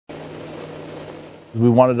We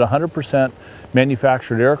wanted 100%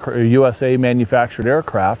 manufactured USA manufactured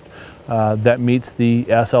aircraft that meets the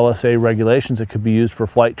SLSA regulations that could be used for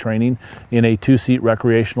flight training in a two-seat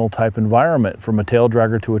recreational type environment, from a tail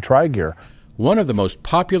dragger to a tri-gear. One of the most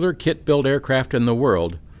popular kit-built aircraft in the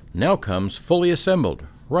world now comes fully assembled,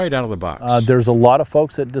 right out of the box. There's a lot of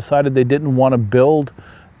folks that decided they didn't want to build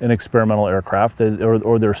an experimental aircraft,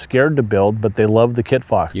 or they're scared to build, but they love the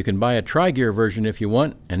Kitfox. You can buy a tri-gear version if you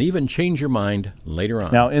want, and even change your mind later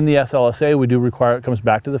on. Now in the SLSA, we do require it comes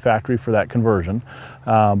back to the factory for that conversion,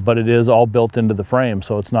 but it is all built into the frame,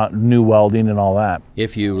 so it's not new welding and all that.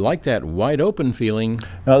 If you like that wide open feeling,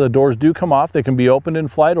 now the doors do come off. They can be opened in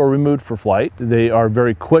flight or removed for flight. They are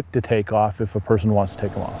very quick to take off if a person wants to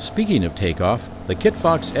take them off. Speaking of takeoff, the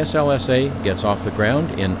Kitfox SLSA gets off the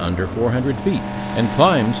ground in under 400 feet and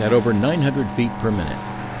climbs at over 900 feet per minute.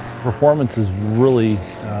 Performance is really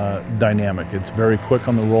dynamic. It's very quick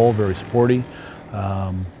on the roll, very sporty,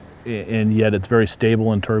 and yet it's very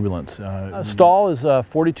stable in turbulence. Stall is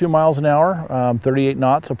 42 miles an hour, 38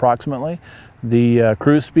 knots approximately. The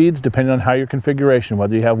cruise speeds, depending on how your configuration,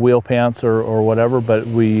 whether you have wheel pants or whatever, but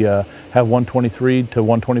we have 123 to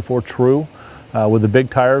 124 true. With the big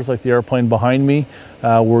tires like the airplane behind me,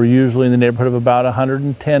 we're usually in the neighborhood of about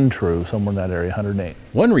 110 true, somewhere in that area, 108.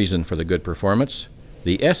 One reason for the good performance,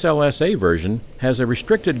 the SLSA version has a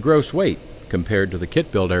restricted gross weight compared to the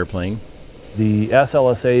kit-built airplane. The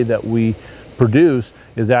SLSA that we produce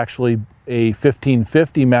is actually a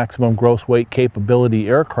 1550 maximum gross weight capability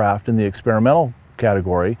aircraft in the experimental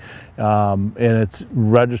category, and it's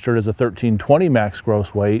registered as a 1320 max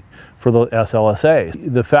gross weight for the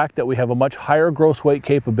SLSA. The fact that we have a much higher gross weight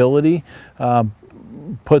capability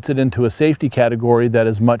puts it into a safety category that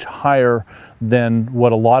is much higher than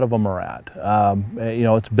what a lot of them are at. You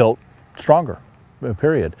know, it's built stronger,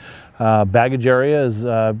 period. Baggage area is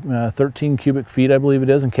 13 cubic feet, I believe it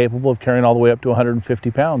is, and capable of carrying all the way up to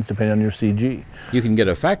 150 pounds, depending on your CG. You can get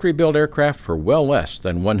a factory-built aircraft for well less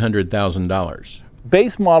than $100,000.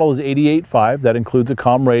 Base model is 88.5. That includes a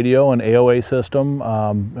comm radio, an AOA system,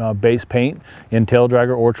 base paint in tail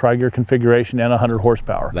dragger or tri-gear configuration, and 100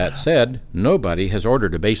 horsepower. That said, nobody has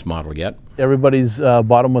ordered a base model yet. Everybody's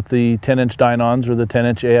bought them with the 10-inch Dynons or the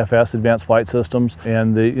 10-inch AFS Advanced Flight Systems,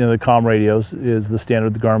 and the the comm radios is the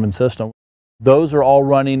standard, the Garmin system. Those are all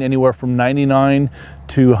running anywhere from 99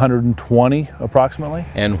 to 120 approximately.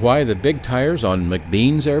 And why the big tires on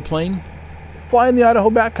McBean's airplane? Fly in the Idaho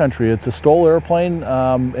backcountry. It's a STOL airplane,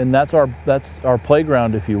 and that's our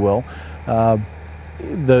playground, if you will.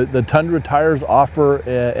 The Tundra tires offer,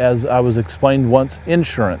 as I was explained once,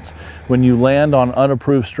 insurance. When you land on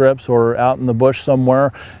unapproved strips or out in the bush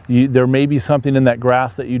somewhere, there may be something in that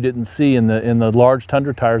grass that you didn't see, and the large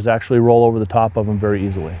Tundra tires actually roll over the top of them very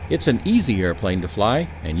easily. It's an easy airplane to fly,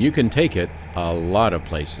 and you can take it a lot of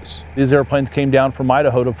places. These airplanes came down from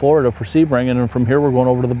Idaho to Florida for Sebring, and then from here we're going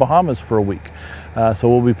over to the Bahamas for a week. So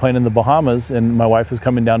we'll be playing in the Bahamas, and my wife is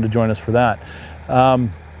coming down to join us for that.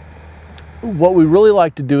 What we really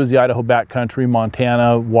like to do is the Idaho backcountry,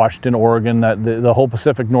 Montana, Washington, Oregon, the whole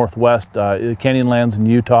Pacific Northwest, Canyonlands in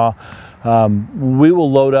Utah. We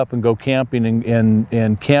will load up and go camping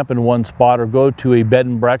and camp in one spot, or go to a bed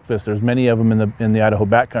and breakfast. There's many of them in the Idaho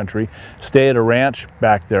backcountry. Stay at a ranch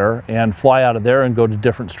back there and fly out of there and go to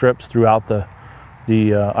different strips throughout the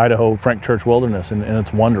Idaho Frank Church Wilderness, and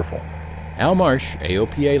it's wonderful. Al Marsh,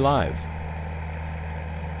 AOPA Live.